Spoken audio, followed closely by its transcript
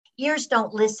Ears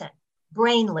don't listen.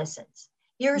 Brain listens.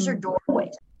 Ears are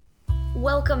doorways.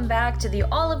 Welcome back to the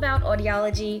All About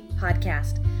Audiology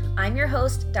podcast. I'm your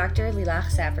host, Dr.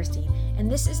 Lilach Saperstein, and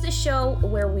this is the show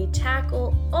where we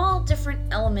tackle all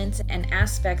different elements and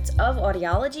aspects of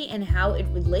audiology and how it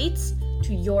relates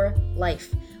to your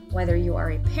life. Whether you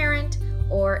are a parent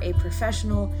or a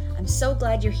professional, I'm so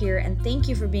glad you're here, and thank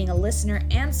you for being a listener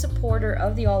and supporter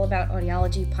of the All About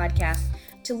Audiology podcast.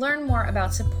 To learn more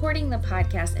about supporting the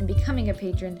podcast and becoming a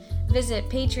patron, visit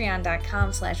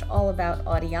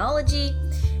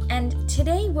patreon.com/allaboutaudiology. And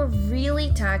today we're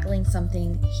really tackling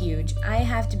something huge. I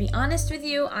have to be honest with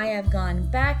you, I have gone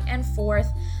back and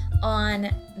forth on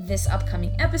this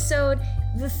upcoming episode.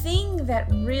 The thing that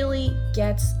really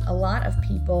gets a lot of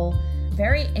people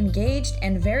very engaged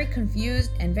and very confused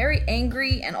and very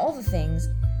angry and all the things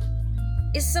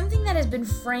is something that has been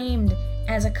framed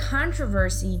as a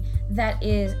controversy that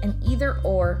is an either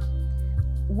or,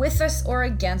 with us or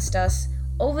against us,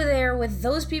 over there with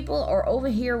those people or over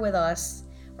here with us,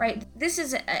 right? This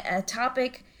is a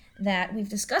topic that we've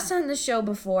discussed on the show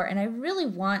before, and I really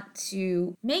want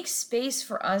to make space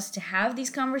for us to have these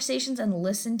conversations and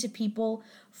listen to people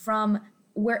from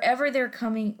wherever they're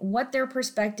coming, what their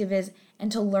perspective is, and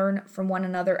to learn from one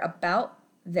another about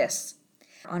this.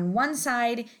 On one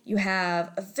side, you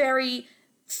have a very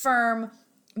firm,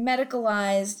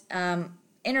 medicalized,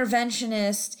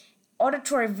 interventionist,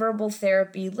 auditory verbal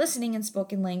therapy, listening and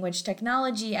spoken language,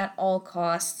 technology at all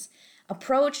costs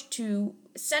approach to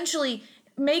essentially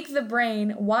make the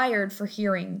brain wired for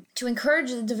hearing, to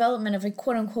encourage the development of a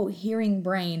quote-unquote hearing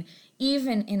brain,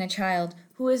 even in a child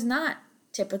who is not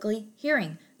typically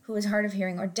hearing, who is hard of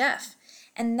hearing or deaf.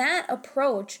 And that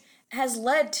approach has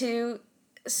led to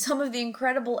some of the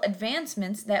incredible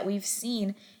advancements that we've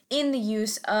seen in the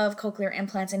use of cochlear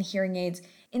implants and hearing aids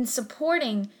in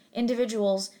supporting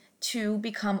individuals to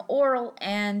become oral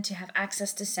and to have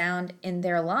access to sound in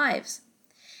their lives.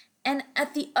 And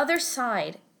at the other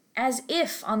side, as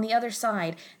if on the other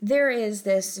side, there is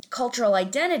this cultural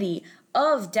identity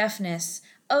of deafness,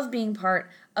 of being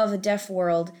part of a deaf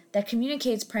world that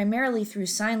communicates primarily through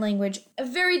sign language, a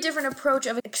very different approach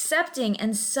of accepting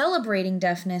and celebrating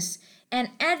deafness and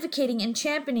advocating and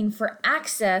championing for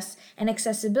access and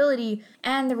accessibility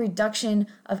and the reduction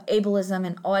of ableism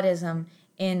and autism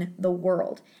in the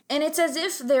world. And it's as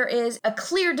if there is a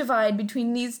clear divide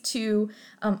between these two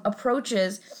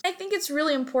approaches. I think it's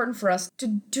really important for us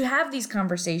to have these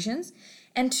conversations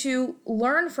and to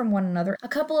learn from one another. A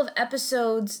couple of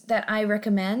episodes that I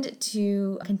recommend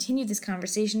to continue this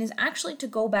conversation is actually to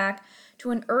go back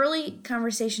to an early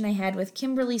conversation I had with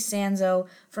Kimberly Sanzo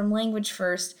from Language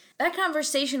First. That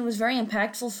conversation was very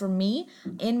impactful for me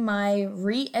in my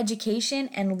re-education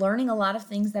and learning a lot of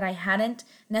things that I hadn't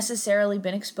necessarily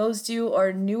been exposed to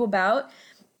or knew about.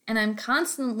 And I'm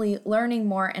constantly learning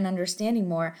more and understanding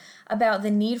more about the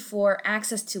need for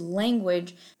access to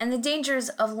language and the dangers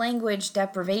of language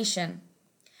deprivation.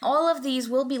 All of these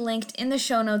will be linked in the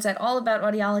show notes at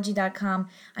allaboutaudiology.com.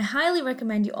 I highly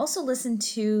recommend you also listen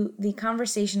to the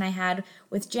conversation I had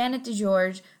with Janet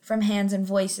DeGeorge from Hands and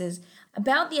Voices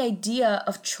about the idea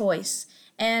of choice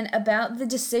and about the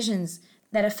decisions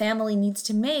that a family needs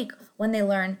to make when they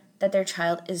learn that their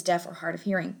child is deaf or hard of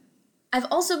hearing. I've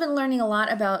also been learning a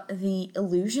lot about the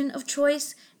illusion of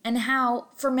choice and how,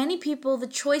 for many people, the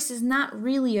choice is not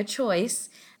really a choice,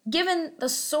 given the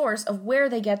source of where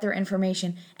they get their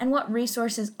information and what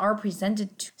resources are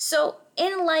presented to. So,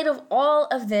 in light of all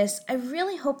of this, I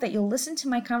really hope that you'll listen to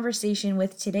my conversation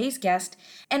with today's guest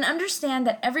and understand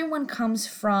that everyone comes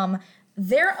from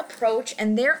their approach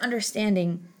and their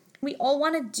understanding. We all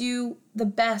want to do the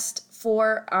best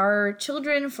for our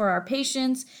children, for our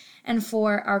patients, and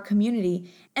for our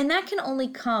community. And that can only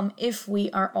come if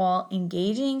we are all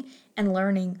engaging and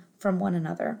learning from one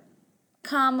another.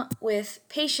 Come with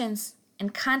patience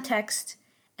and context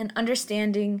and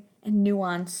understanding and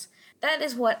nuance. That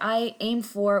is what I aim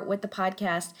for with the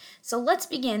podcast. So let's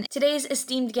begin. Today's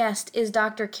esteemed guest is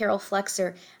Dr. Carol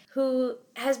Flexer, who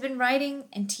has been writing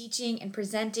and teaching and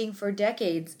presenting for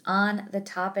decades on the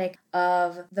topic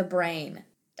of the brain.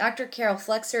 Dr. Carol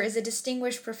Flexer is a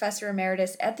distinguished professor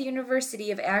emeritus at the University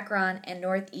of Akron in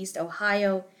Northeast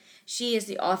Ohio. She is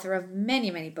the author of many,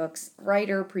 many books,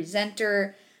 writer,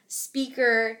 presenter,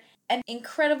 speaker, and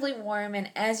incredibly warm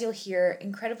and, as you'll hear,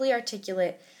 incredibly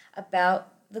articulate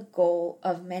about the goal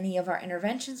of many of our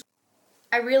interventions.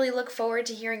 I really look forward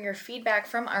to hearing your feedback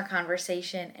from our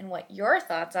conversation and what your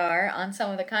thoughts are on some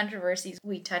of the controversies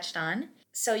we touched on.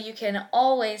 So you can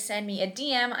always send me a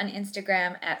DM on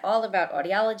Instagram at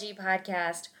allaboutaudiology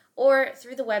podcast or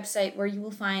through the website where you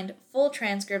will find full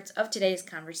transcripts of today's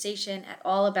conversation at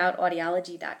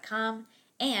allaboutaudiology.com.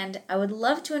 And I would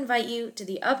love to invite you to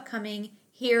the upcoming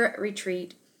HEAR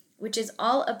retreat, which is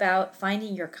all about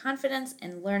finding your confidence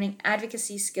and learning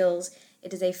advocacy skills.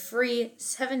 It is a free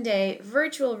 7-day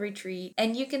virtual retreat,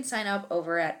 and you can sign up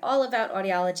over at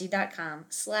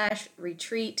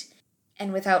allaboutaudiology.com/retreat.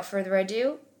 And without further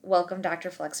ado, welcome Dr.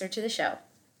 Flexer to the show.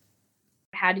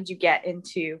 How did you get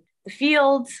into the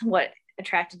field? What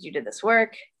attracted you to this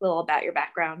work? A little about your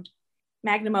background.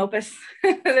 Magnum opus,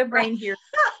 the brain here,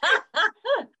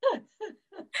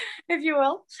 if you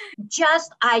will.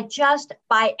 I just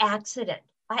by accident.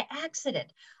 I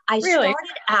Really?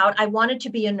 started out, I wanted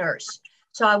to be a nurse.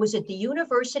 So I was at the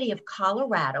University of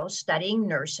Colorado studying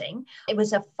nursing. It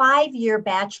was a 5-year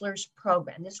bachelor's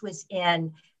program. This was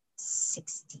in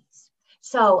 60s.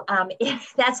 So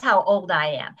that's how old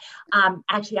I am.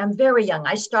 Actually, I'm very young.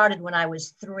 I started when I was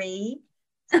 3.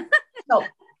 So,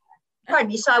 pardon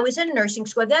me. So I was in nursing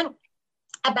school. Then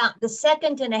about the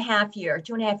 2.5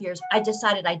 years, I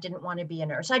decided I didn't want to be a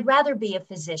nurse. I'd rather be a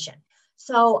physician.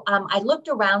 So I looked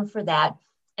around for that.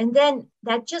 And then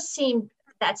that seemed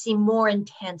more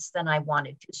intense than I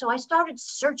wanted to. So I started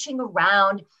searching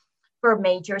around for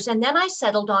majors. And then I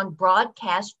settled on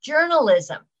broadcast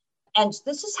journalism. And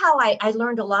this is how I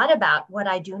learned a lot about what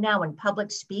I do now in public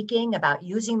speaking, about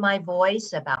using my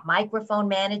voice, about microphone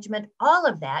management, all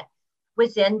of that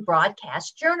within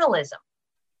broadcast journalism.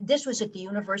 This was at the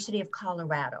University of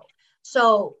Colorado.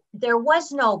 So there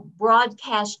was no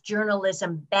broadcast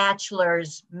journalism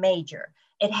bachelor's major.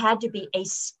 It had to be a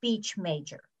speech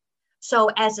major.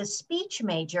 So as a speech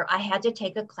major, I had to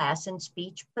take a class in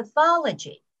speech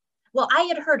pathology. Well, I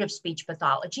had heard of speech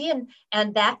pathology,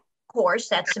 and that course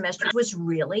that semester was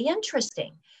really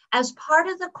interesting. As part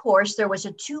of the course, there was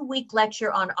a 2-week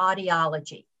lecture on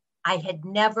audiology. I had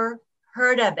never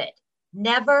heard of it.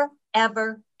 Never,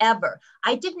 ever, ever.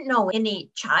 I didn't know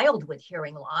any child with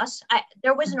hearing loss.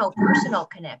 There was no personal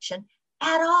connection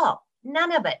at all.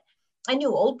 None of it. I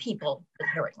knew old people with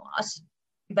hearing loss,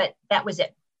 but that was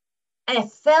it. And I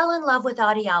fell in love with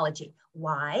audiology.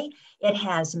 Why? It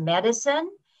has medicine,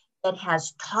 it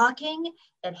has talking,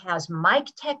 it has mic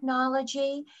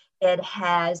technology, it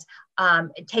has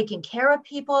taking care of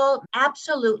people.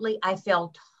 Absolutely, I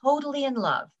fell totally in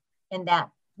love in that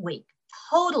week.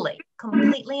 Totally,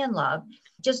 completely in love.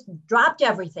 Just dropped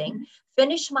everything,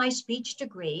 finished my speech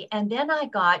degree, and then I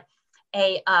got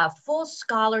a full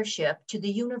scholarship to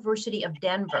the University of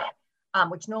Denver,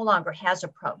 which no longer has a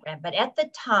program. But at the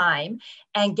time,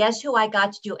 and guess who I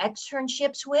got to do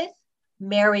externships with?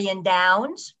 Marion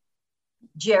Downs,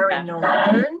 Jerry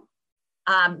Northern,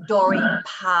 Doreen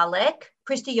Pollock,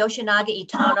 Christy Yoshinaga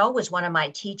Itano was one of my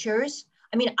teachers.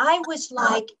 I mean, I was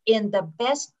like in the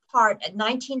best part at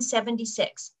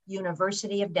 1976,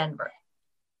 University of Denver.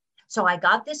 So I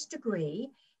got this degree.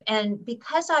 And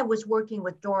because I was working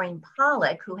with Doreen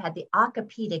Pollock, who had the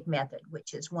acapedic method,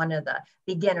 which is one of the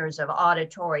beginners of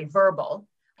auditory verbal,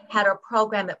 had a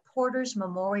program at Porter's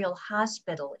Memorial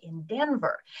Hospital in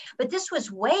Denver. But this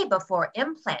was way before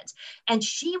implants. And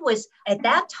she was, at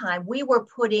that time, we were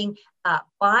putting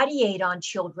body aid on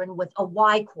children with a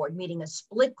Y cord, meaning a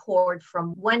split cord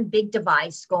from one big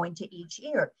device going to each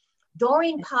ear.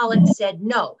 Doreen Pollock said,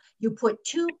 no, you put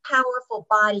 2 powerful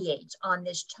body aids on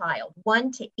this child,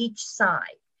 1 to each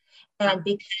side. And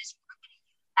because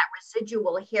that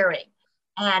residual hearing.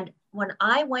 And when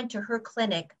I went to her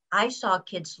clinic, I saw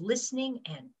kids listening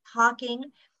and talking.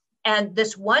 And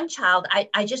this one child,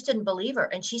 I just didn't believe her.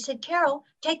 And she said, Carol,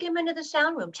 take him into the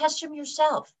sound room, test him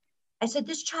yourself. I said,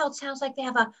 this child sounds like they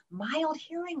have a mild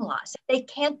hearing loss. They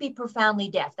can't be profoundly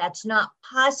deaf. That's not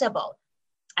possible.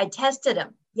 I tested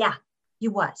him. Yeah, he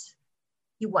was.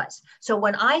 He was. So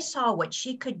when I saw what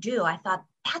she could do, I thought,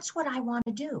 that's what I want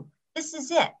to do. This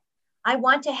is it. I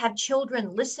want to have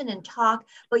children listen and talk.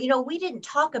 But, you know, we didn't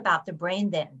talk about the brain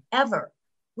then, ever.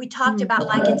 We talked about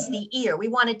like it's the ear. We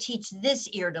want to teach this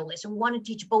ear to listen. We want to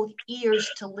teach both ears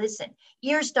to listen.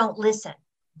 Ears don't listen.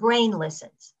 Brain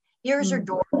listens. Ears are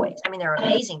doorways. I mean, they're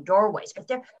amazing doorways, but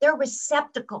they're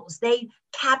receptacles. They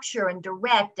capture and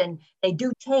direct, and they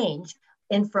do change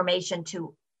information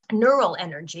to neural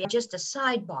energy. Just a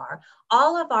sidebar,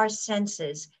 all of our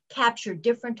senses capture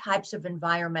different types of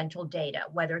environmental data,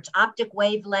 whether it's optic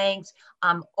wavelengths,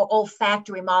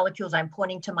 olfactory molecules, I'm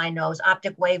pointing to my nose,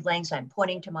 optic wavelengths, I'm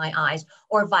pointing to my eyes,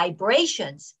 or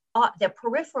vibrations, the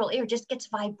peripheral ear just gets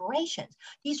vibrations.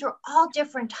 These are all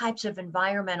different types of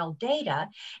environmental data.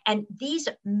 And these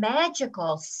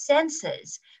magical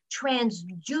senses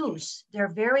transduce their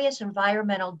various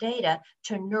environmental data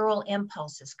to neural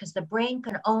impulses, because the brain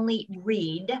can only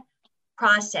read,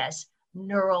 process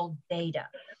neural data.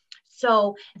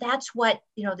 So that's what,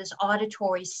 this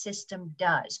auditory system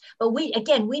does. But we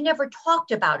never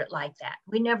talked about it like that.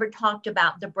 We never talked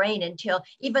about the brain until,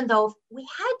 even though we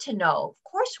had to know,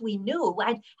 of course we knew.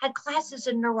 I had classes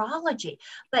in neurology,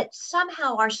 but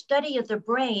somehow our study of the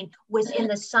brain was in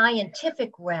the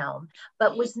scientific realm,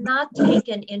 but was not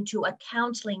taken into a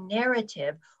counseling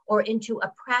narrative or into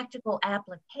a practical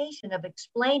application of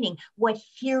explaining what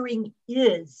hearing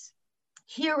is.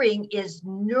 Hearing is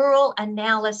neural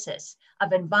analysis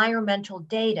of environmental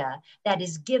data that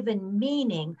is given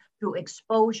meaning through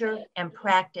exposure and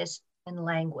practice and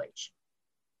language,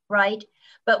 right?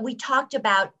 But we talked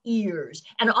about ears,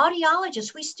 and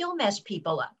audiologists, we still mess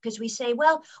people up because we say,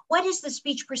 well, what is the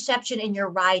speech perception in your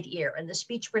right ear and the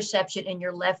speech perception in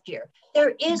your left ear?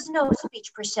 There is no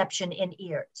speech perception in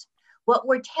ears. What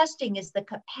we're testing is the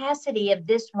capacity of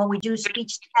this, when we do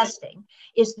speech testing,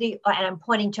 and I'm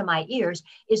pointing to my ears,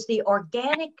 is the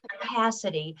organic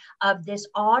capacity of this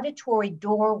auditory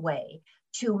doorway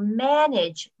to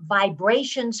manage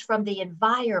vibrations from the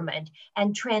environment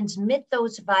and transmit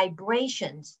those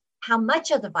vibrations, how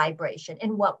much of the vibration,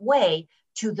 in what way,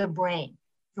 to the brain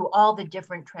through all the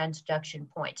different transduction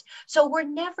points. So we're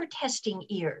never testing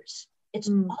ears. It's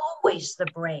always the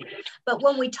brain. But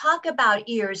when we talk about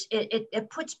ears, it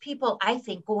puts people, I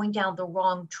think, going down the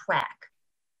wrong track,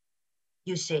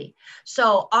 you see.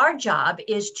 So our job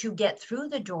is to get through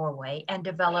the doorway and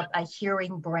develop a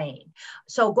hearing brain.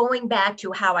 So going back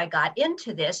to how I got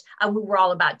into this, we were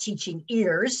all about teaching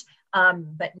ears,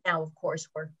 but now, of course,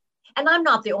 and I'm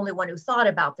not the only one who thought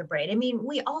about the brain. I mean,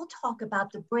 we all talk about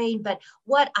the brain, but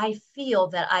what I feel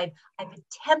that I've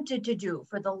attempted to do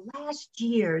for the last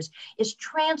years is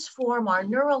transform our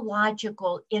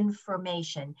neurological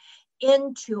information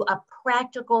into a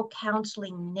practical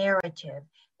counseling narrative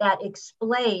that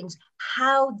explains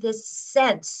how this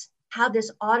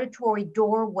auditory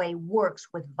doorway works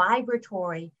with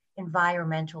vibratory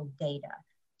environmental data,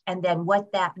 and then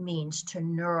what that means to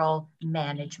neural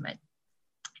management.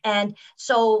 And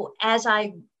so as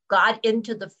I got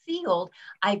into the field,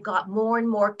 I got more and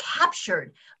more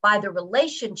captured by the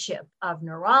relationship of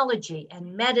neurology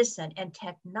and medicine and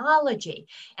technology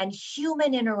and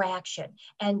human interaction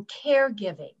and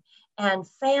caregiving and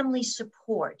family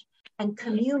support and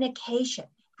communication,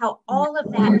 how all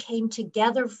of that came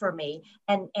together for me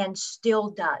and still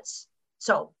does.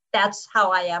 So that's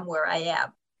how I am where I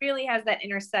am. Really has that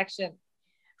intersection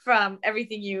from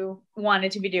everything you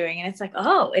wanted to be doing. And it's like,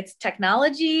 oh, it's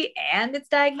technology and it's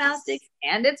diagnostics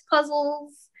and it's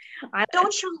puzzles.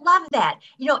 Don't you love that?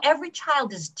 Every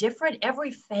child is different,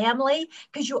 every family,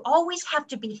 because you always have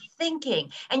to be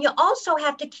thinking, and you also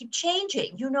have to keep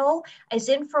changing, as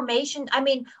information. I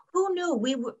mean, who knew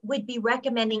we would be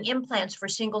recommending implants for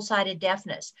single-sided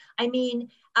deafness? I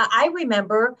mean, I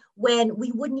remember when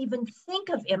we wouldn't even think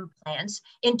of implants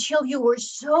until you were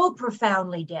so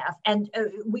profoundly deaf, and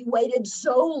we waited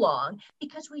so long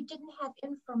because we didn't have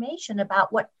information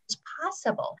about what is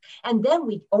possible. And then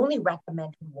we only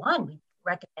recommended one. We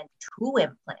recommend 2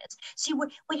 implants. See,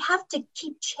 we have to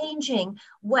keep changing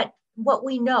what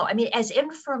we know. I mean, as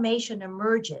information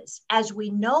emerges, as we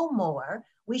know more,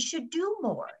 we should do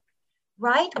more.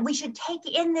 Right? We should take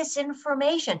in this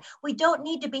information. We don't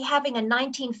need to be having a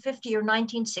 1950 or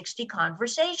 1960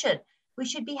 conversation. We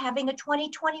should be having a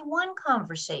 2021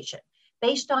 conversation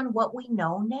based on what we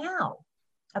know now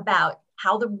about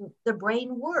how the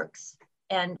brain works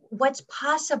and what's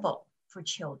possible for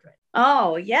children.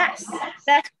 Oh, yes.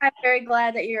 I'm very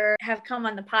glad that you have come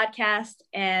on the podcast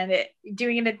and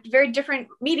doing it in a very different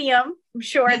medium, I'm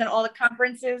sure, than all the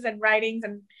conferences and writings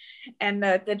and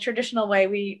the traditional way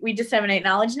we disseminate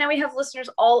knowledge. Now we have listeners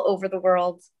all over the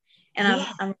world. And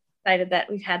I'm excited that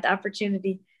we've had the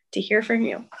opportunity to hear from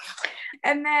you.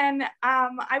 And then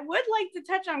I would like to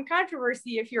touch on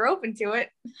controversy if you're open to it.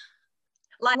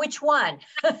 Like which one?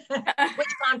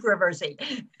 Which controversy?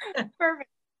 Perfect.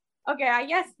 Okay, I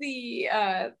guess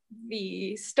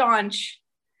the staunch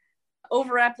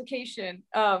over application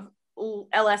of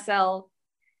LSL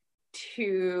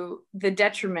to the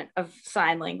detriment of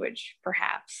sign language,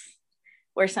 perhaps,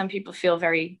 where some people feel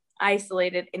very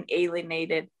isolated and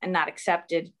alienated and not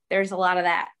accepted. There's a lot of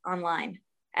that online,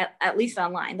 at least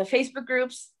online. The Facebook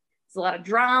groups, there's a lot of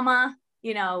drama.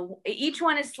 Each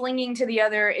one is slinging to the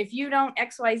other. If you don't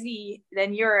XYZ,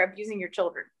 then you're abusing your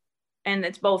children. And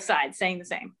it's both sides saying the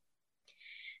same.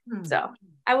 So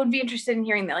I would be interested in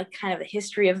hearing that, like kind of the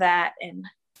history of that, and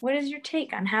what is your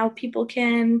take on how people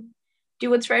can do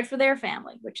what's right for their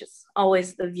family, which is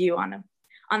always the view on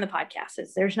the podcast.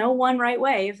 Is there's no one right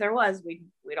way. If there was,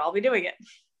 we'd all be doing it.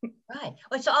 Right.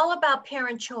 Well, it's all about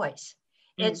parent choice.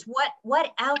 It's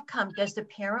what outcome does the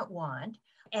parent want,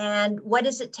 and what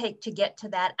does it take to get to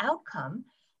that outcome?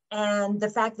 And the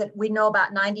fact that we know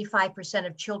about 95%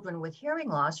 of children with hearing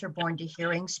loss are born to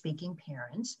hearing speaking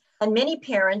parents. And many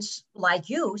parents, like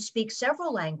you, speak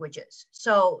several languages.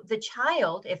 So the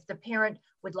child, if the parent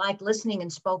would like listening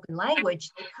and spoken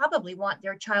language, they probably want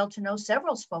their child to know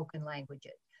several spoken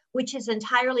languages, which is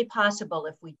entirely possible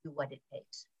if we do what it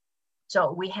takes.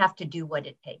 So we have to do what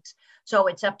it takes. So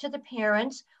it's up to the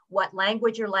parents. What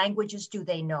language or languages do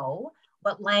they know?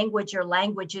 What language or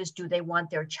languages do they want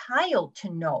their child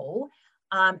to know?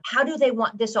 How do they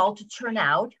want this all to turn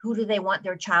out? Who do they want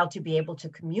their child to be able to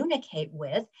communicate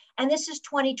with? And this is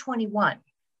 2021.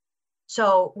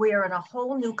 So we're in a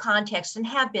whole new context and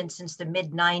have been since the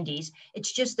mid-90s.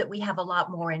 It's just that we have a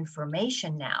lot more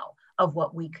information now of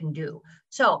what we can do.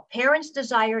 So parents'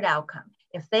 desired outcome.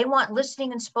 If they want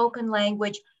listening and spoken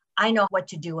language, I know what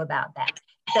to do about that.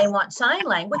 If they want sign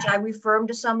language, I refer them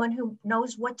to someone who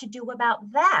knows what to do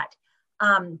about that.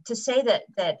 To say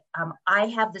that I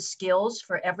have the skills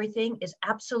for everything is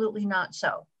absolutely not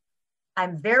so.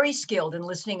 I'm very skilled in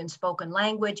listening and spoken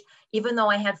language. Even though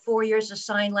I had 4 years of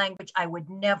sign language, I would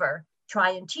never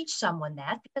try and teach someone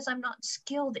that because I'm not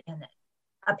skilled in it.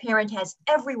 A parent has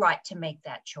every right to make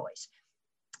that choice.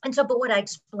 And so, but what I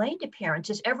explain to parents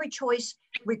is every choice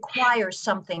requires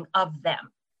something of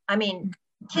them. I mean,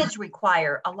 kids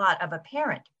require a lot of a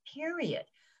parent, period.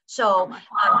 So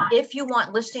if you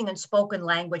want listening and spoken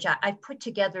language, I put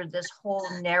together this whole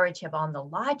narrative on the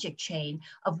logic chain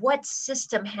of what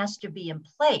system has to be in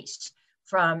place,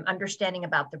 from understanding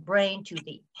about the brain to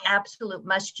the absolute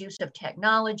must use of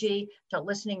technology to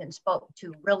listening and spoke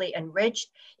to really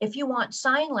enriched. If you want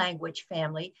sign language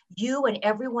family, you and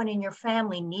everyone in your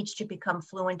family needs to become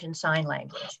fluent in sign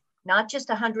language, not just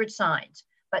 100 signs,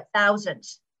 but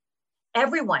thousands.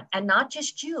 Everyone, and not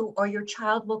just you, or your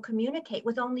child will communicate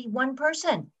with only one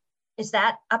person. Is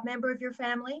that a member of your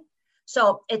family?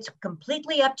 So it's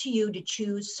completely up to you to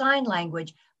choose sign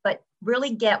language, but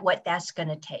really get what that's going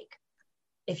to take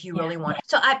if you really want it.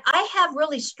 So I have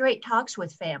really straight talks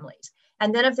with families.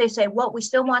 And then if they say, well, we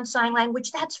still want sign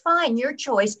language, that's fine, your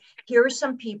choice. Here are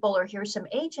some people or here's some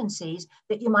agencies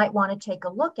that you might want to take a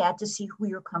look at to see who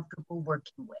you're comfortable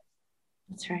working with.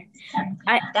 That's right.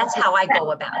 That's how I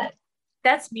go about it.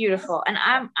 That's beautiful. And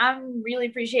I'm really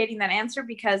appreciating that answer,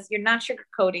 because you're not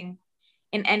sugarcoating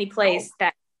in any place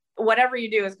that whatever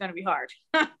you do is going to be hard.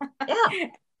 Yeah.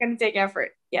 It's going to take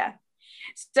effort. Yeah.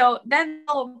 So then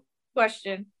the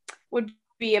question would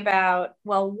be about,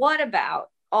 well, what about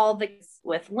all the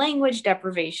with language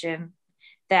deprivation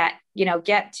that,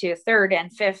 get to 3rd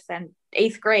and 5th and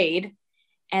 8th grade,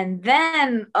 and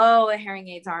then, the hearing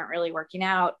aids aren't really working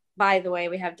out. By the way,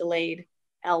 we have delayed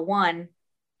L1.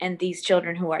 And these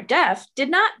children who are deaf did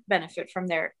not benefit from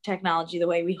their technology the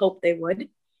way we hoped they would.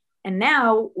 And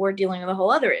now we're dealing with a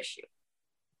whole other issue.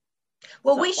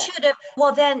 Well, we should have,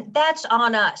 well, then that's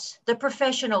on us. The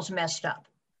professionals messed up.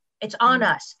 It's on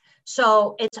us.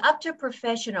 So it's up to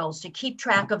professionals to keep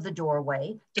track of the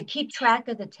doorway, to keep track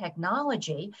of the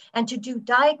technology, and to do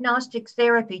diagnostic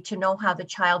therapy to know how the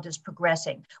child is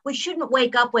progressing. We shouldn't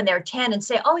wake up when they're 10 and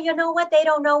say, oh, you know what? They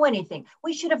don't know anything.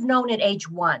 We should have known at age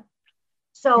 1.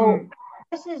 So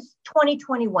this is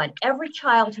 2021. Every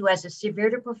child who has a severe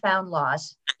to profound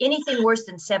loss, anything worse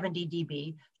than 70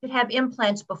 dB, should have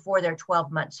implants before they're 12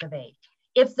 months of age,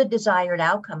 if the desired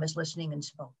outcome is listening and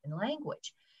spoken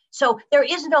language. So there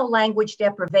is no language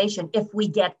deprivation if we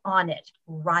get on it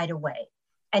right away.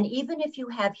 And even if you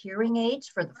have hearing aids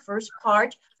for the first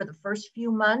part, for the first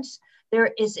few months,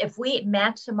 there is, if we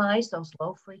maximize those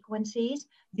low frequencies,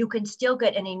 you can still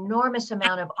get an enormous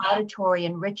amount of auditory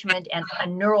enrichment and a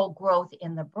neural growth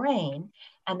in the brain,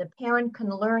 and the parent can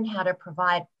learn how to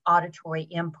provide auditory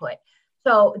input.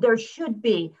 So there should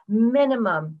be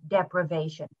minimum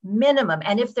deprivation, minimum.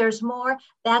 And if there's more,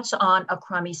 that's on a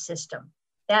crummy system.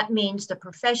 That means the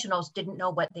professionals didn't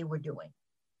know what they were doing,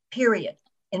 period,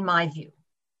 in my view,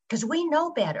 because we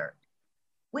know better.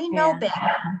 We know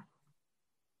better.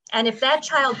 And if that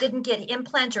child didn't get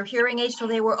implants or hearing aids till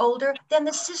they were older, then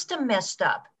the system messed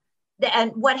up.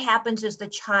 And what happens is the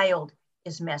child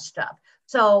is messed up.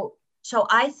 So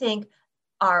I think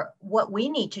what we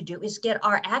need to do is get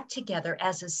our act together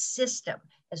as a system,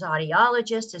 as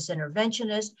audiologists, as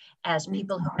interventionists, as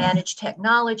people who manage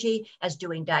technology, as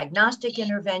doing diagnostic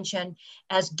intervention,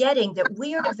 as getting that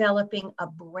we are developing a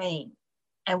brain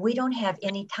and we don't have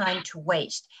any time to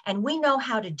waste. And we know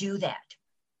how to do that.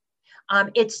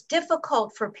 It's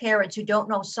difficult for parents who don't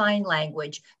know sign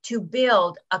language to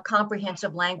build a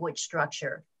comprehensive language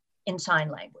structure in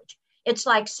sign language. It's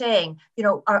like saying,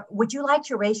 would you like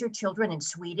to raise your children in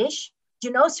Swedish? Do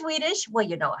you know Swedish? Well,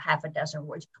 you know half a dozen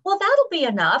words. Well, that'll be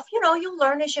enough. You'll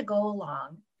learn as you go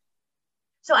along.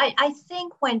 So I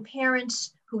think when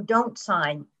parents who don't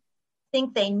sign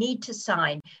think they need to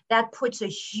sign, that puts a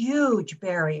huge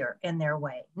barrier in their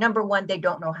way. Number one, they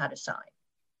don't know how to sign.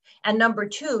 And number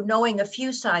two, knowing a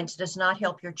few signs does not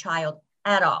help your child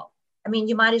at all. I mean,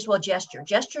 you might as well gesture.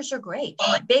 Gestures are great.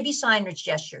 Baby sign is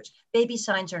gestures. Baby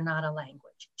signs are not a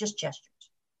language, just gestures.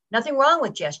 Nothing wrong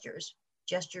with gestures.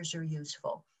 Gestures are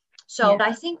useful. So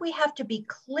I think we have to be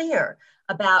clear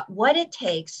about what it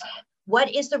takes.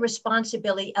 What is the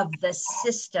responsibility of the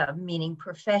system, meaning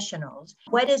professionals?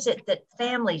 What is it that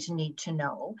families need to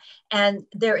know? And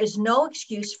there is no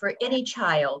excuse for any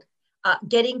child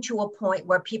getting to a point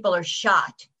where people are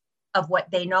shocked of what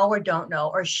they know or don't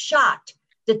know, or shocked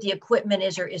that the equipment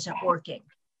is or isn't working.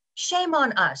 Shame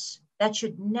on us. That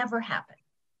should never happen.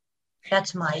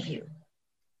 That's my view.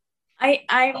 I'm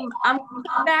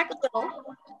back a little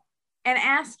and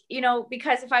ask,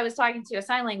 because if I was talking to a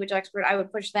sign language expert, I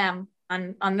would push them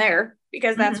on there,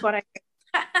 because that's what I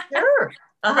Sure.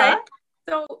 Right?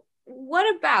 So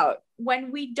what about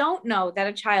when we don't know that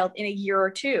a child in a year or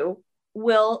two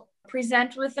will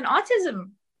present with an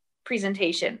autism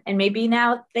presentation, and maybe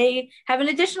now they have an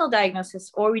additional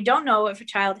diagnosis, or we don't know if a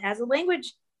child has a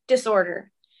language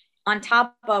disorder on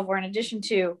top of or in addition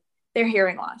to their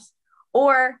hearing loss,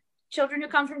 or children who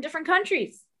come from different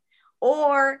countries,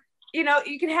 or you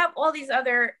can have all these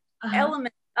other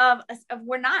elements of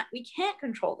we can't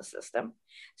control the system.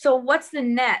 So what's the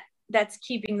net that's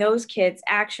keeping those kids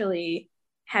actually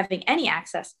having any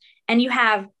access? And you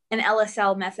have an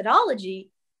LSL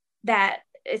methodology that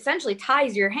essentially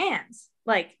ties your hands,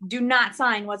 like do not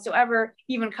sign whatsoever,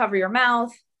 even cover your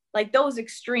mouth, like those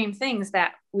extreme things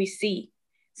that we see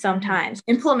sometimes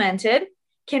implemented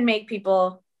can make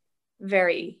people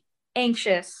very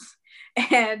anxious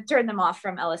and turn them off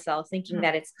from LSL, thinking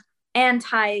that it's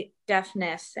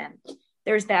anti-deafness, and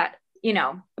there's that,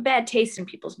 a bad taste in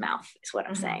people's mouth is what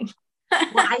I'm saying.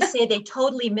 Well, I say they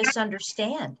totally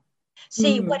misunderstand.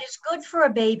 See, what is good for a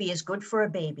baby is good for a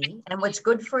baby, and what's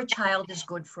good for a child is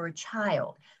good for a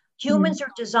child. Humans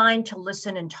are designed to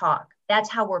listen and talk. That's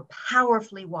how we're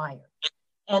powerfully wired.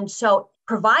 And so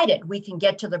provided we can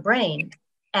get to the brain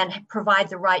and provide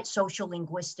the right social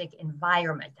linguistic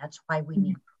environment, that's why we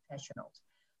need professionals.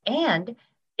 And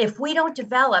if we don't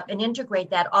develop and integrate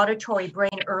that auditory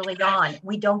brain early on,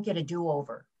 we don't get a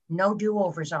do-over. No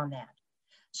do-overs on that.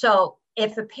 So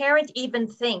if a parent even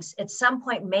thinks at some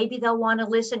point maybe they'll want to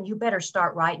listen, you better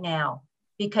start right now,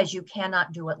 because you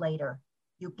cannot do it later.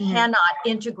 You cannot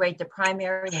integrate the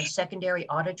primary and secondary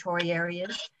auditory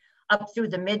areas up through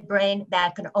the midbrain.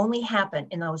 That can only happen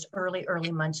in those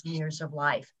early months and years of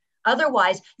life.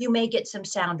 Otherwise, you may get some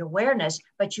sound awareness,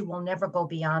 but you will never go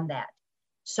beyond that.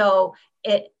 So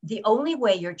the only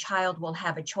way your child will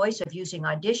have a choice of using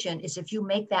audition is if you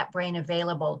make that brain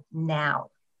available now.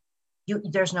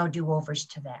 There's no do-overs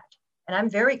to that. And I'm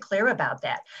very clear about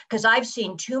that, because I've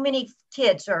seen too many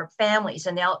kids or families,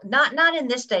 and they'll not in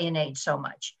this day and age so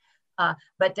much,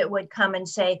 but that would come and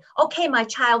say, okay, my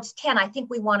child's 10, I think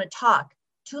we want to talk.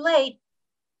 Too late.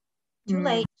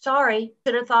 Sorry,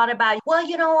 should have thought about it.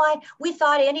 Well, we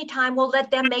thought anytime we'll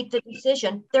let them make the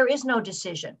decision. There is no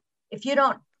decision. If you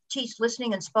don't teach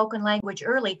listening and spoken language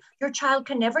early, your child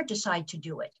can never decide to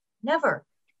do it. Never.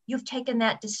 You've taken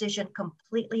that decision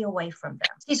completely away from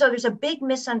them. See, so there's a big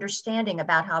misunderstanding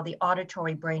about how the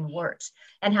auditory brain works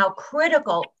and how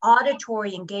critical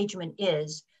auditory engagement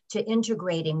is to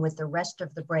integrating with the rest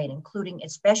of the brain, including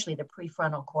especially the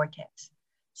prefrontal cortex.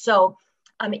 So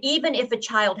even if a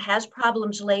child has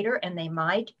problems later, and they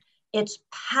might, it's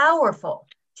powerful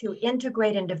to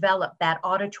integrate and develop that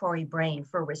auditory brain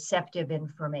for receptive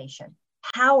information.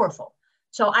 Powerful.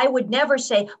 So I would never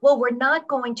say, well, we're not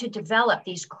going to develop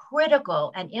these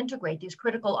critical and integrate these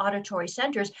critical auditory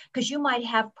centers because you might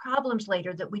have problems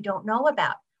later that we don't know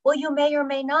about. Well, you may or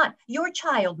may not. Your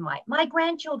child might. My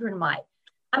grandchildren might.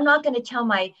 I'm not going to tell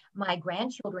my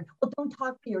grandchildren, well, don't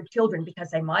talk to your children because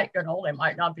they might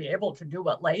not be able to do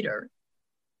it later.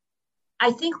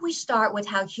 I think we start with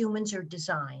how humans are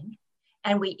designed,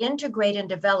 and we integrate and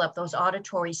develop those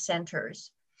auditory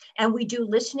centers. And we do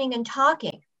listening and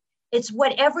talking. It's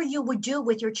whatever you would do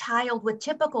with your child with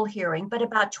typical hearing, but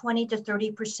about 20 to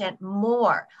 30%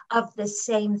 more of the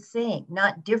same thing,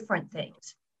 not different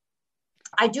things.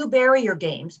 I do barrier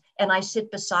games and I sit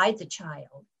beside the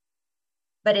child,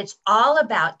 but it's all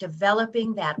about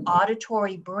developing that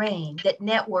auditory brain that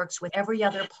networks with every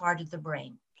other part of the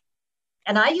brain.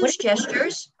 And I use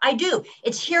gestures. I do.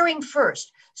 It's hearing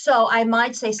first. So I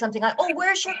might say something like, oh,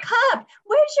 where's your cup?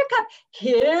 Where's your cup?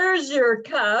 Here's your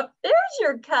cup. There's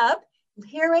your cup.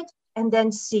 Hear it and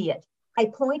then see it. I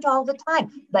point all the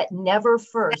time, but never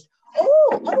first.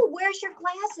 Oh, where's your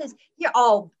glasses? Here.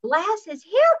 Oh, glasses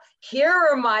here. Here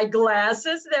are my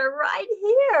glasses. They're right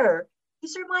here.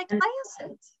 These are my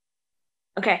glasses.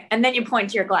 Okay. And then you point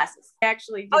to your glasses.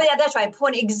 Actually. Oh, yeah, that's right.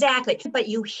 Point exactly. But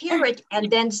you hear it and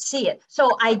then see it.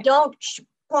 So I don't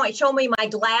show me my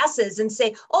glasses and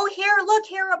say, oh, here, look,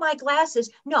 here are my glasses.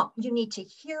 No, you need to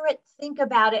hear it, think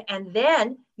about it, and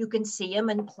then you can see them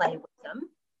and play with them.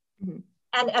 Mm-hmm.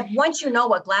 And once you know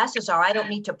what glasses are, I don't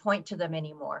need to point to them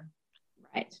anymore.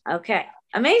 Right. Okay.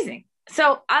 Amazing.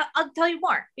 So I'll tell you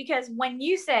more, because when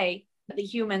you say the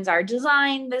humans are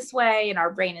designed this way and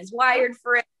our brain is wired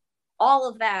for it, all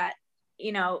of that,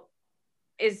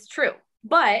 is true.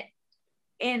 But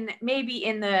maybe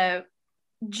in the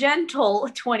gentle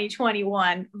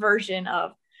 2021 version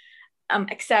of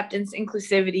acceptance,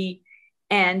 inclusivity,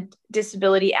 and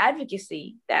disability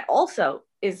advocacy that also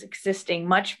is existing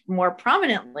much more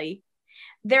prominently,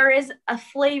 there is a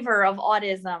flavor of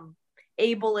autism,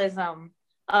 ableism,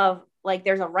 of like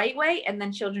there's a right way, and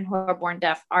then children who are born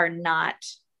deaf are not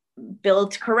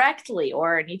built correctly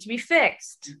or need to be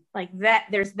fixed. Like that,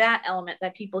 there's that element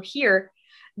that people hear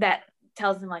that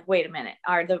tells them like, wait a minute,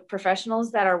 are the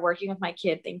professionals that are working with my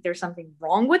kid think there's something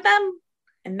wrong with them?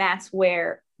 And that's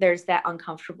where there's that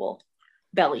uncomfortable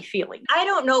belly feeling. I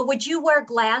don't know. Would you wear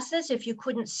glasses if you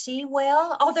couldn't see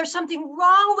well? Oh, there's something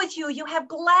wrong with you. You have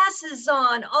glasses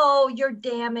on. Oh, you're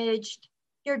damaged.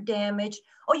 You're damaged.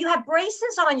 Oh, you have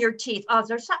braces on your teeth. Oh, is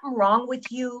there something wrong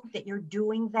with you that you're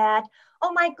doing that?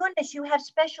 Oh my goodness, you have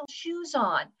special shoes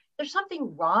on. There's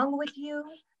something wrong with you?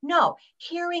 No,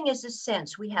 hearing is a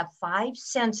sense. We have 5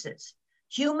 senses.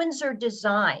 Humans are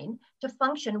designed to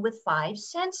function with 5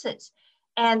 senses.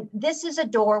 And this is a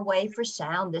doorway for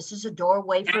sound. This is a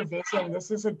doorway for vision.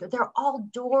 They're all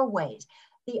doorways.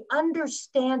 The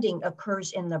understanding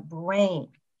occurs in the brain.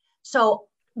 So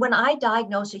when I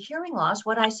diagnose a hearing loss,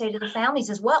 what I say to the families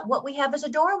is, what we have is a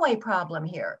doorway problem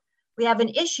here. We have an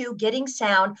issue getting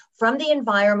sound from the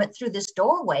environment through this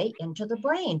doorway into the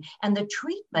brain. And the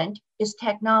treatment is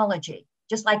technology.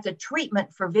 Just like the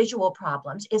treatment for visual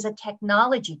problems is a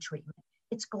technology treatment.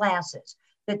 It's glasses.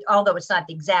 Although it's not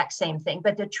the exact same thing,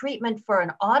 but the treatment for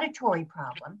an auditory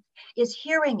problem is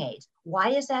hearing aids. Why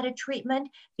is that a treatment?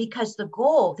 Because the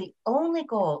only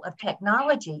goal of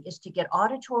technology is to get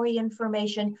auditory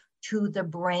information to the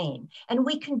brain. And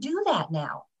we can do that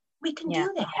now. We can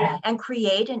do that and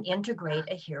create and integrate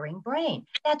a hearing brain.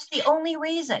 That's the only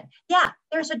reason. Yeah,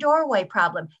 there's a doorway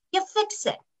problem. You fix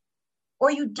it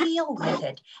or you deal with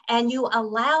it and you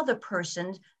allow the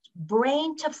person's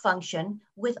brain to function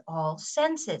with all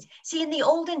senses. See, in the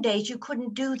olden days, you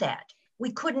couldn't do that.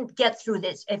 We couldn't get through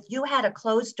this. If you had a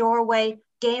closed doorway,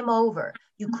 game over.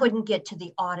 You couldn't get to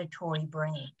the auditory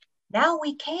brain. Now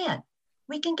we can.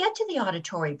 We can get to the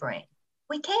auditory brain.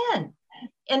 We can.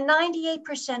 In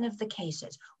 98% of the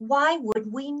cases. Why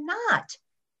would we not?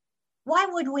 Why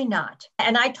would we not?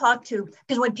 And I talk to,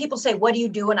 because when people say, what do you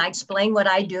do? And I explain what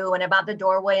I do and about the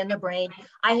doorway in the brain,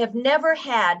 I have never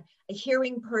had a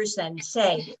hearing person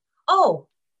say, oh,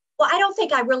 well, I don't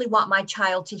think I really want my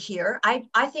child to hear.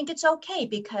 I think it's okay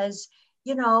because,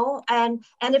 and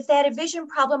if they had a vision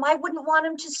problem, I wouldn't want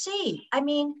them to see. I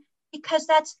mean, because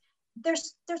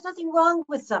there's nothing wrong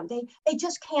with them. They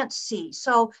just can't see.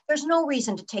 So there's no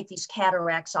reason to take these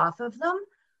cataracts off of them.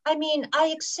 I mean, I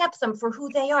accept them for who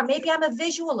they are. Maybe I'm a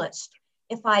visualist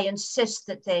if I insist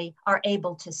that they are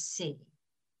able to see.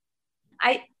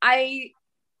 I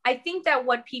think that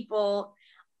what people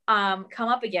come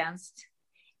up against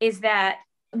is that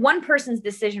one person's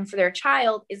decision for their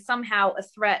child is somehow a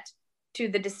threat to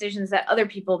the decisions that other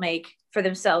people make for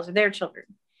themselves or their children.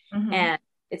 Mm-hmm. And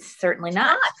it's certainly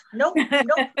not. No.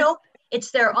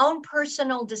 It's their own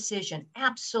personal decision.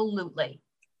 Absolutely.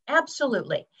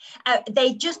 Absolutely.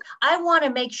 I want to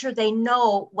make sure they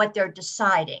know what they're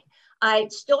deciding. I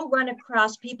still run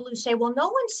across people who say, well, no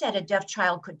one said a deaf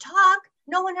child could talk.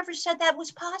 No one ever said that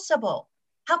was possible.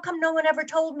 How come no one ever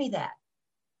told me that?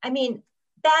 I mean,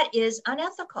 that is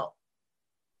unethical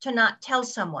to not tell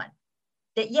someone.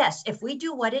 that yes, if we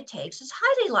do what it takes, it's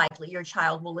highly likely your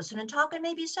child will listen and talk in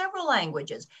maybe several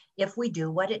languages if we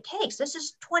do what it takes. This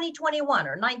is 2021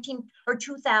 or 19 or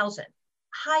 2000,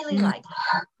 highly likely.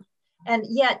 And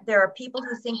yet there are people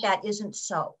who think that isn't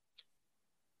so.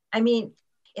 I mean,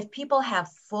 if people have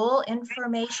full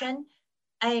information,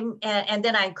 and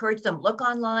then I encourage them, look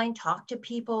online, talk to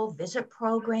people, visit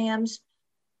programs,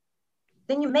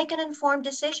 then you make an informed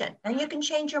decision and you can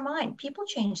change your mind. People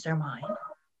change their mind.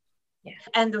 Yeah.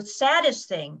 And the saddest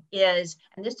thing is,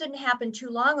 and this didn't happen too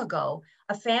long ago,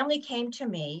 a family came to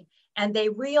me and they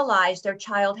realized their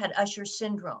child had Usher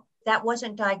syndrome. That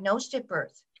wasn't diagnosed at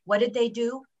birth. What did they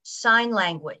do? Sign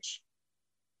language.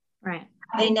 Right.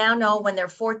 They now know when they're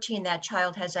 14 that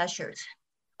child has Usher's.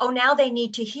 Oh, now they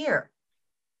need to hear.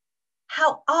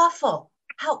 How awful,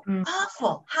 how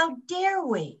awful, how dare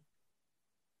we?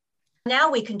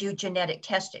 Now we can do genetic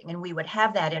testing and we would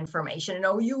have that information. And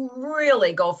oh, you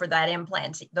really go for that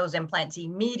implants, those implants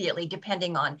immediately,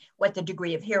 depending on what the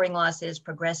degree of hearing loss is,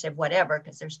 progressive, whatever,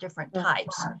 because there's different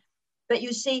types. But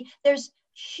you see, there's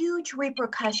huge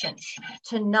repercussions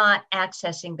to not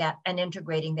accessing that and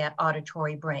integrating that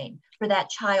auditory brain for that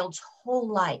child's whole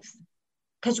life.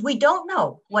 Because we don't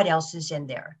know what else is in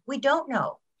there. We don't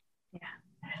know. Yeah,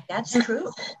 that's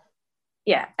true.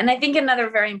 Yeah. And I think another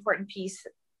very important piece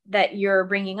that you're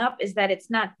bringing up is that it's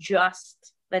not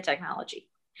just the technology.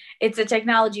 It's a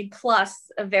technology plus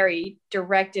a very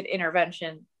directed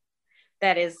intervention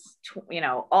that is,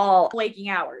 all waking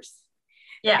hours.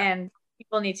 Yeah. And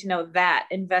people need to know that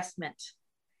investment.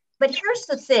 But here's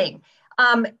the thing.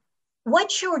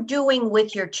 What you're doing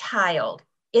with your child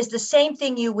is the same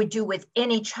thing you would do with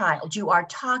any child. You are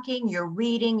talking, you're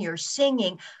reading, you're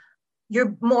singing,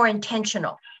 you're more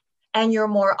intentional and you're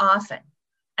more often.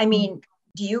 I mean,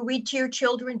 do you read to your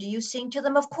children? Do you sing to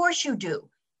them? Of course you do.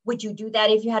 Would you do that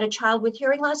if you had a child with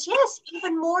hearing loss? Yes,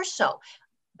 even more so.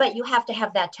 But you have to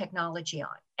have that technology on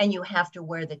and you have to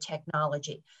wear the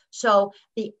technology. So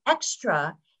the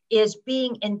extra is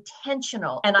being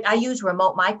intentional. And I use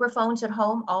remote microphones at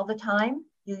home all the time.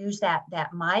 You use that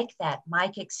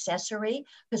mic accessory,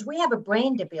 because we have a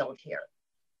brain to build here.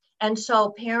 And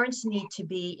so parents need to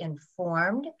be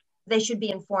informed. They should be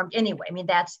informed anyway. I mean,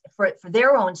 that's for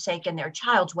their own sake and their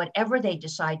child's, whatever they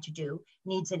decide to do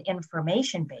needs an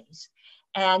information base.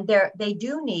 And they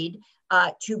do need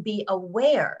to be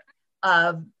aware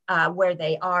of where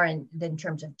they are in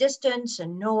terms of distance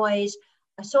and noise.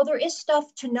 So there is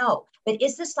stuff to know. But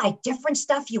is this like different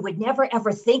stuff you would never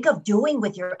ever think of doing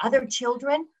with your other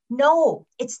children? No,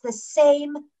 it's the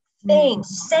same thing,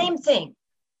 same thing.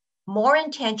 More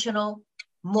intentional,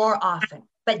 more often.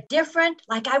 But different,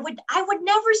 like I would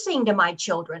never sing to my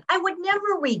children. I would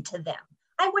never read to them.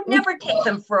 I would never take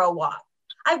them for a walk.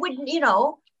 I would,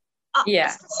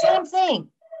 it's the same thing.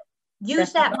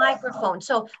 Use that microphone.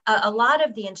 So a lot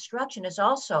of the instruction is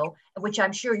also, which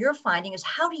I'm sure you're finding, is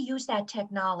how to use that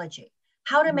technology,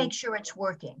 how to make sure it's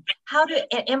working, how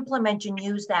to implement and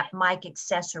use that mic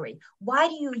accessory. Why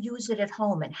do you use it at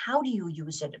home and how do you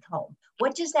use it at home?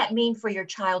 What does that mean for your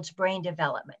child's brain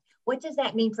development? What does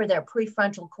that mean for their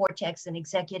prefrontal cortex and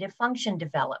executive function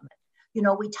development?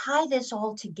 We tie this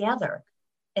all together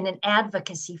in an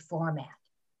advocacy format.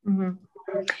 Mm-hmm.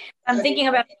 I'm thinking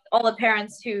about all the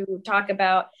parents who talk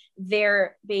about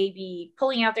their baby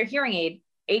pulling out their hearing aid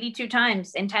 82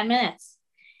 times in 10 minutes.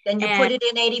 Then you put it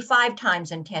in 85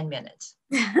 times in 10 minutes.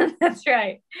 That's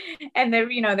right. And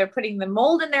they're putting the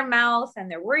mold in their mouth and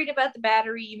they're worried about the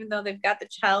battery, even though they've got the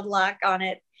child lock on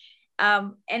it.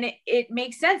 And it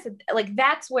makes sense. Like,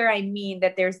 that's where I mean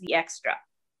that there's the extra.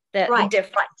 Right.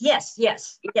 Yes.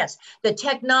 The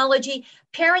technology,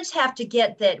 parents have to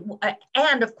get that.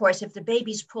 And of course, if the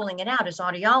baby's pulling it out, as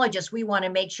audiologists, we want to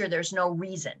make sure there's no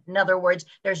reason. In other words,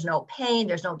 there's no pain,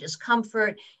 there's no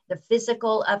discomfort, the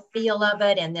physical feel of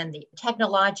it, and then the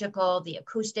technological, the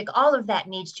acoustic, all of that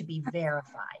needs to be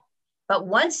verified. But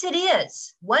once it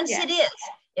is,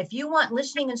 if you want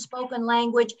listening and spoken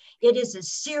language, it is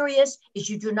as serious as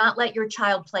you do not let your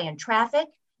child play in traffic.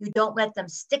 You don't let them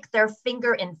stick their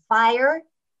finger in fire.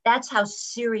 That's how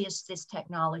serious this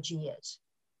technology is.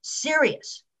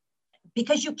 Serious.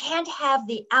 Because you can't have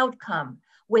the outcome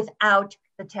without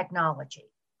the technology.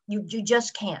 You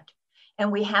just can't.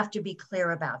 And we have to be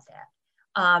clear about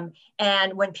that.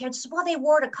 And when parents say, well, they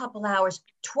wore it a couple hours,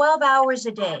 12 hours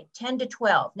a day, 10 to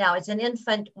 12. Now, it's an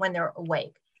infant when they're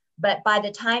awake. But by the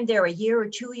time they're a year or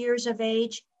 2 years of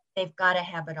age, they've got to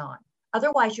have it on.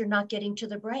 Otherwise, you're not getting to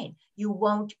the brain. You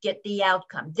won't get the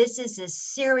outcome. This is as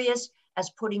serious as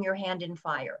putting your hand in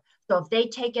fire. So if they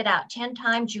take it out 10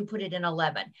 times, you put it in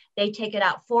 11. They take it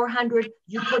out 400,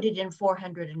 you put it in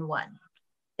 401.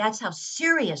 That's how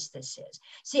serious this is.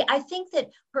 See, I think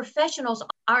that professionals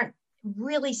aren't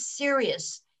really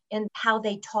serious in how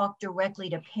they talk directly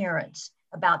to parents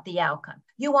about the outcome.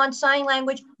 You want sign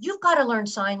language? You've got to learn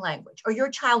sign language or your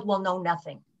child will know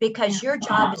nothing because your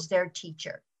job is their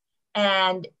teacher.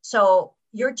 And so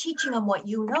you're teaching them what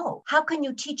you know. How can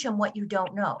you teach them what you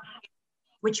don't know?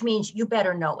 Which means you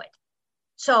better know it.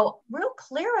 So real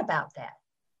clear about that.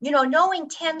 You know, knowing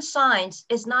 10 signs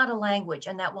is not a language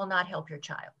and that will not help your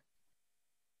child.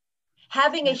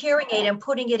 Having a hearing aid and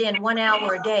putting it in 1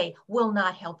 hour a day will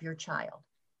not help your child.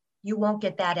 You won't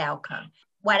get that outcome.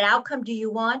 What outcome do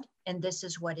you want? And this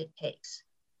is what it takes.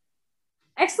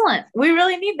 Excellent. We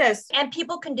really need this. And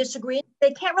people can disagree.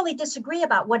 They can't really disagree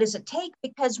about what does it take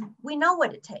because we know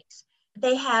what it takes.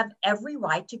 They have every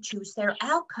right to choose their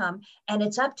outcome. And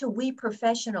it's up to we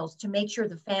professionals to make sure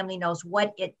the family knows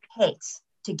what it takes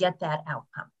to get that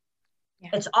outcome.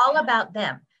 Yeah. It's all about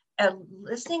them.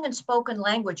 Listening and spoken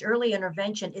language, early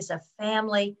intervention is a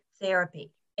family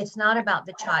therapy. It's not about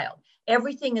the child.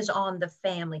 Everything is on the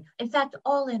family. In fact,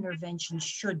 all interventions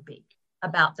should be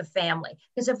about the family.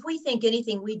 Because if we think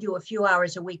anything we do a few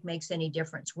hours a week makes any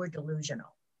difference, we're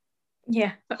delusional.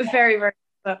 Yeah, very, very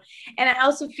so. And I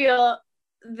also feel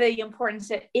the importance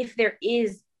that if there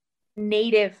is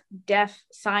native deaf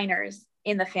signers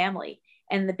in the family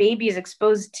and the baby is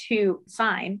exposed to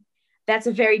sign, that's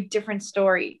a very different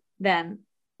story than.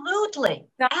 Absolutely.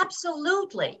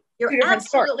 You're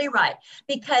absolutely right.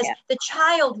 Because the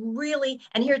child really,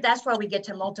 and here, that's why we get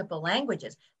to multiple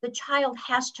languages. The child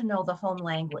has to know the home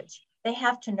language. They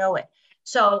have to know it.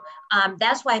 So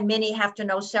that's why many have to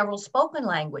know several spoken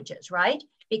languages, right?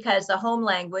 Because the home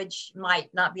language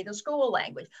might not be the school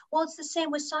language. Well, it's the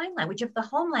same with sign language. If the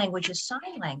home language is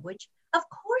sign language, of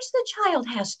course the child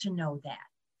has to know that.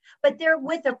 But they're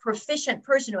with a proficient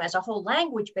person who has a whole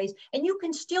language base, and you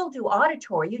can still do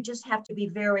auditory. You just have to be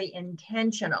very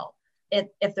intentional.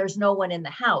 If there's no one in the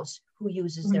house who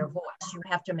uses their voice, you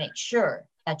have to make sure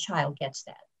that child gets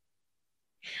that.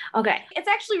 Okay. It's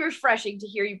actually refreshing to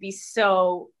hear you be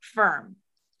so firm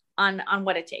on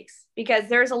what it takes, because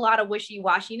there's a lot of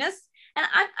wishy-washiness. And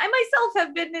I myself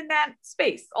have been in that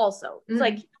space also. It's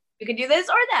like, you can do this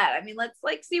or that. I mean,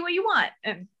 let's see what you want.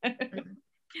 And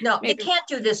no, you can't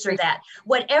do this or that.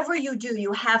 Whatever you do,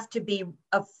 you have to be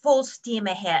a full steam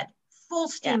ahead,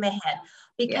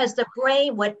 because the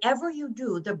brain, whatever you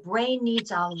do, the brain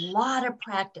needs a lot of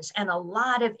practice and a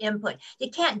lot of input.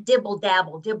 You can't dibble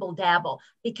dabble,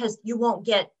 because you won't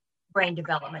get brain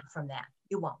development from that.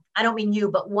 You won't. I don't mean you,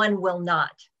 but one will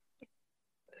not.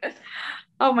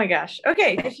 Oh my gosh.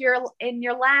 Okay. If you're in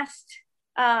your last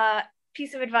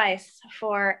piece of advice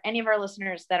for any of our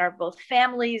listeners that are both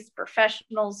families,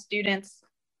 professionals, students,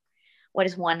 what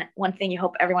is one thing you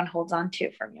hope everyone holds on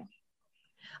to from you?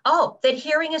 Oh, that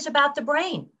hearing is about the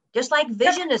brain, just like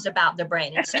vision is about the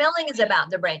brain and smelling is about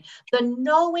the brain. The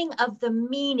knowing of the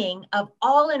meaning of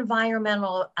all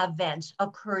environmental events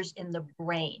occurs in the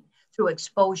brain through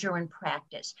exposure and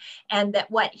practice. And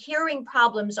that what hearing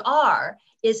problems are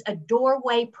is a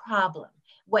doorway problem.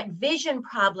 What vision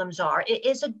problems are, it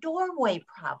is a doorway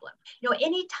problem. You know,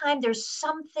 anytime there's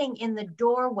something in the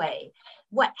doorway,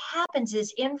 what happens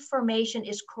is information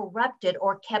is corrupted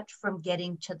or kept from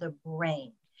getting to the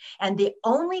brain. And the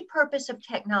only purpose of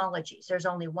technologies, there's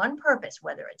only one purpose,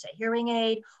 whether it's a hearing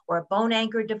aid or a bone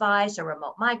anchored device, a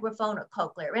remote microphone, a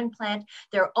cochlear implant,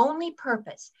 their only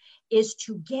purpose is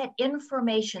to get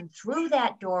information through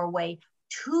that doorway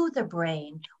to the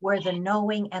brain where the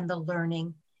knowing and the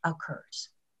learning occurs.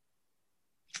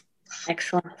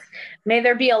 Excellent. May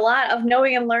there be a lot of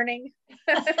knowing and learning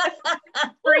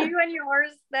for you and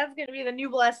yours. That's going to be the new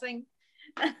blessing.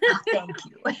 Oh, thank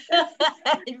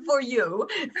you. For you.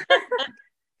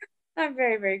 I'm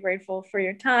very, very grateful for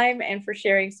your time and for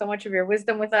sharing so much of your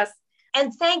wisdom with us.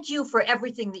 And thank you for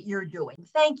everything that you're doing.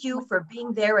 Thank you for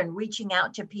being there and reaching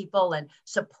out to people and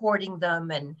supporting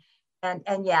them.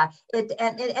 And yeah,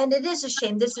 it is a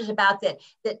shame. This is about that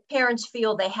parents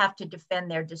feel they have to defend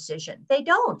their decision. They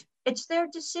don't. It's their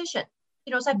decision.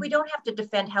 You know, it's like we don't have to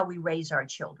defend how we raise our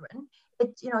children.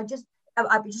 It's, you know,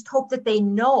 I just hope that they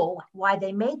know why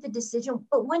they made the decision.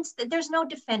 But once there's no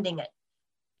defending it.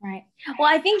 Right. Well,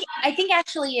 I think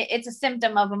actually it's a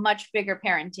symptom of a much bigger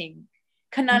parenting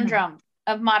conundrum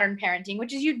of modern parenting,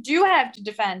 which is you do have to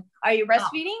defend. Are you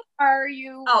breastfeeding? Or are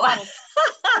you? Are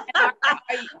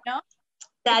you no?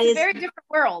 That is a very different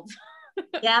world.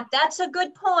 Yeah, that's a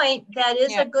good point. That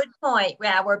is a good point.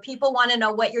 Yeah, where people want to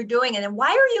know what you're doing, and then why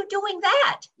are you doing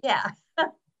that? Yeah.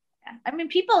 I mean,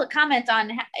 people comment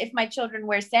on if my children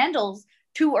wear sandals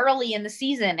too early in the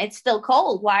season. It's still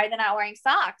cold. Why are they not wearing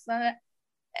socks?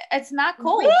 It's not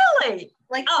cold. Really?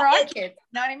 Like for our kids,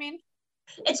 you know what I mean?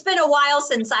 It's been a while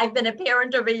since I've been a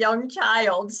parent of a young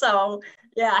child. So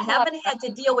yeah, I haven't had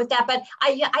to deal with that, but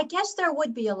I guess there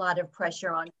would be a lot of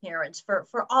pressure on parents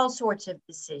for all sorts of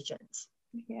decisions.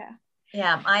 Yeah.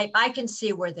 Yeah, I can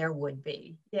see where there would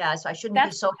be. Yeah, so I shouldn't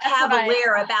be so that's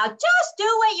cavalier about just do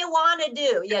what you want to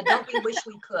do. Yeah, don't we wish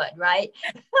we could, right?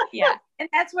 Yeah, and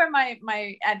that's where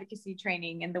my advocacy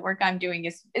training and the work I'm doing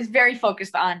is very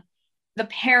focused on the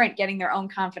parent getting their own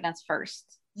confidence first.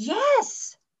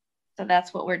 Yes. So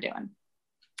that's what we're doing.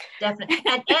 Definitely.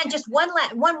 And just one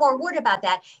more word about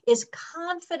that is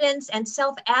confidence and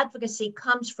self-advocacy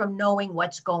comes from knowing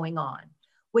what's going on,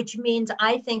 which means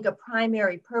I think a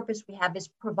primary purpose we have is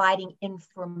providing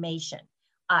information,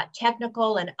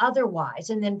 technical and otherwise,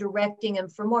 and then directing them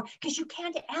for more, because you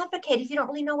can't advocate if you don't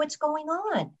really know what's going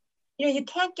on. You know, you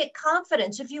can't get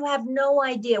confidence if you have no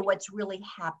idea what's really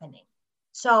happening.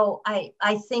 So I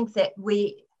think that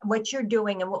what you're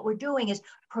doing and what we're doing is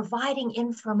providing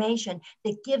information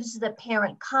that gives the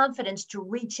parent confidence to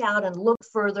reach out and look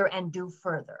further and do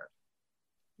further.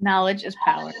 Knowledge is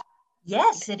power.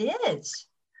 Yes, it is.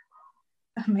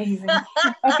 Amazing.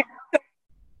 Okay.